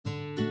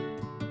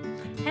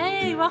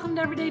Hey, welcome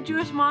to Everyday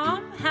Jewish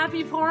Mom.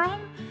 Happy Purim.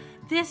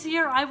 This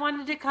year I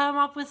wanted to come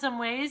up with some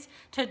ways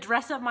to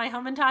dress up my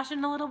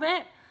hamantashen a little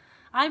bit.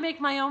 I make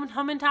my own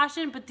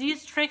hamantashen, but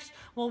these tricks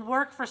will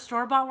work for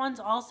store-bought ones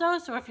also.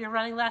 So if you're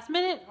running last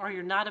minute, or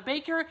you're not a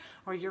baker,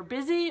 or you're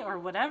busy, or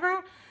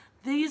whatever,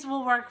 these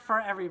will work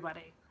for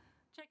everybody.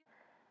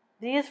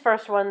 These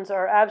first ones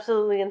are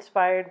absolutely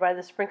inspired by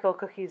the sprinkle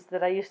cookies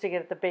that I used to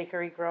get at the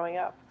bakery growing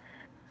up.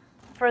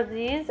 For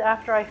these,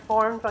 after I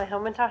formed my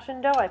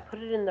hamantashen dough, I put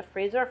it in the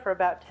freezer for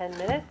about 10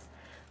 minutes.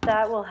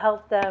 That will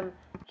help them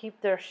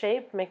keep their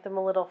shape, make them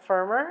a little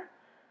firmer.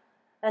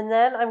 And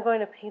then I'm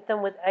going to paint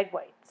them with egg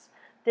whites.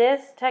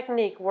 This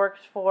technique works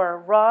for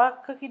raw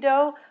cookie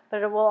dough,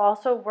 but it will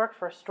also work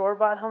for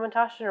store-bought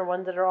hamantashen or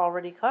ones that are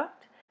already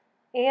cooked.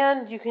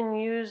 And you can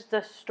use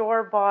the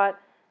store-bought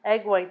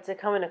egg whites that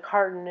come in a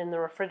carton in the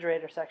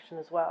refrigerator section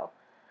as well.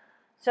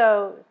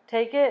 So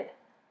take it,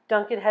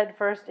 dunk it head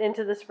first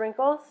into the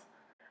sprinkles.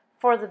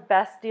 For the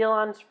best deal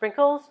on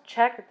sprinkles,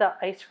 check the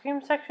ice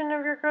cream section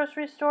of your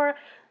grocery store.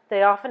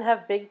 They often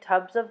have big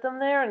tubs of them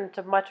there, and it's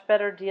a much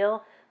better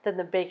deal than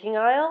the baking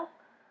aisle.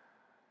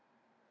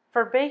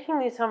 For baking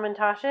these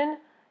hamantashen,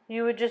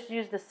 you would just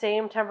use the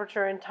same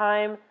temperature and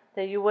time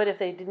that you would if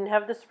they didn't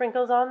have the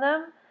sprinkles on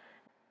them.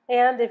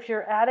 And if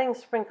you're adding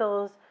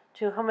sprinkles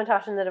to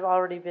hamantashen that have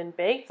already been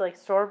baked, like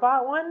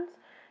store-bought ones,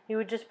 you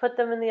would just put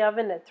them in the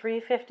oven at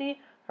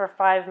 350 for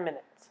 5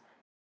 minutes.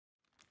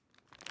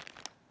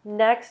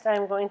 Next,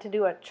 I'm going to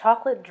do a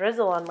chocolate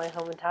drizzle on my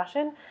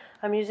hamantashen.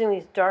 I'm using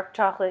these dark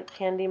chocolate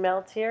candy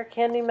melts here.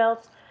 Candy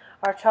melts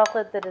are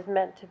chocolate that is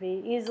meant to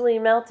be easily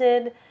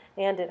melted,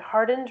 and it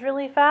hardens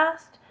really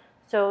fast,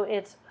 so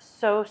it's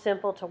so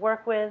simple to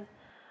work with.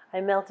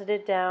 I melted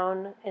it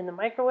down in the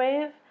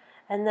microwave,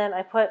 and then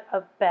I put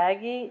a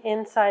baggie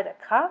inside a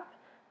cup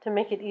to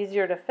make it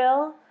easier to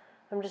fill.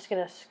 I'm just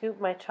going to scoop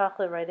my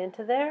chocolate right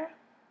into there.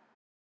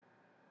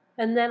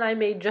 And then I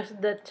made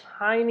just the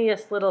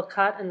tiniest little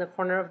cut in the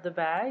corner of the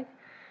bag,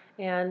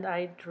 and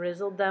I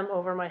drizzled them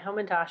over my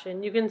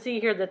hamantashen. You can see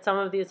here that some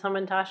of these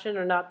hamantashen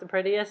are not the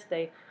prettiest.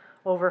 They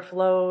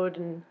overflowed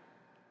and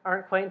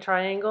aren't quite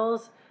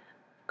triangles.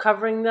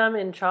 Covering them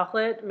in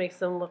chocolate makes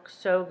them look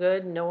so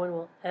good, no one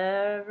will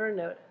ever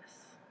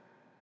notice.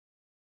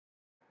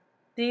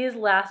 These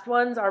last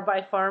ones are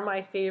by far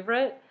my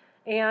favorite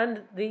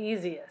and the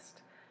easiest.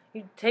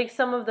 You take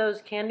some of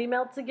those candy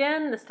melts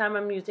again. This time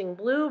I'm using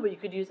blue, but you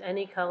could use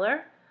any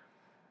color.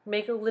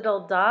 Make a little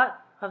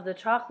dot of the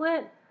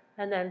chocolate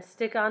and then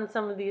stick on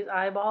some of these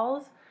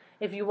eyeballs.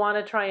 If you want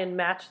to try and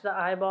match the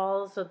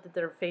eyeballs so that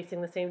they're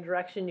facing the same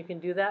direction, you can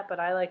do that,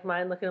 but I like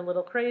mine looking a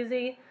little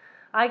crazy.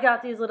 I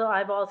got these little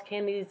eyeballs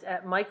candies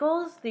at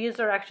Michael's. These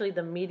are actually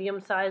the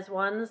medium-sized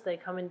ones. They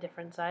come in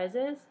different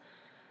sizes.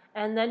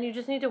 And then you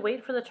just need to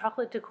wait for the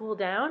chocolate to cool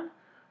down.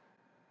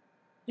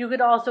 You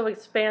could also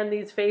expand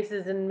these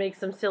faces and make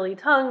some silly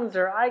tongues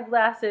or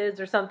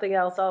eyeglasses or something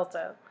else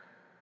also.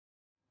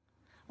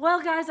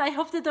 Well, guys, I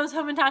hope that those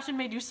hamantashen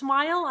made you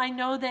smile. I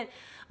know that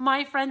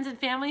my friends and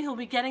family who'll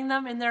be getting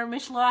them in their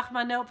mishloach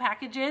manot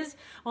packages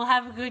will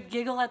have a good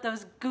giggle at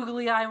those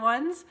googly eye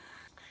ones.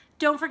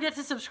 Don't forget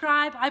to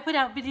subscribe. I put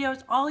out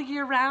videos all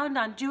year round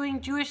on doing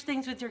Jewish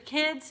things with your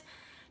kids.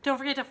 Don't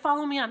forget to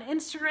follow me on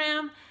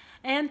Instagram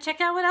and check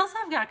out what else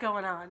I've got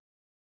going on.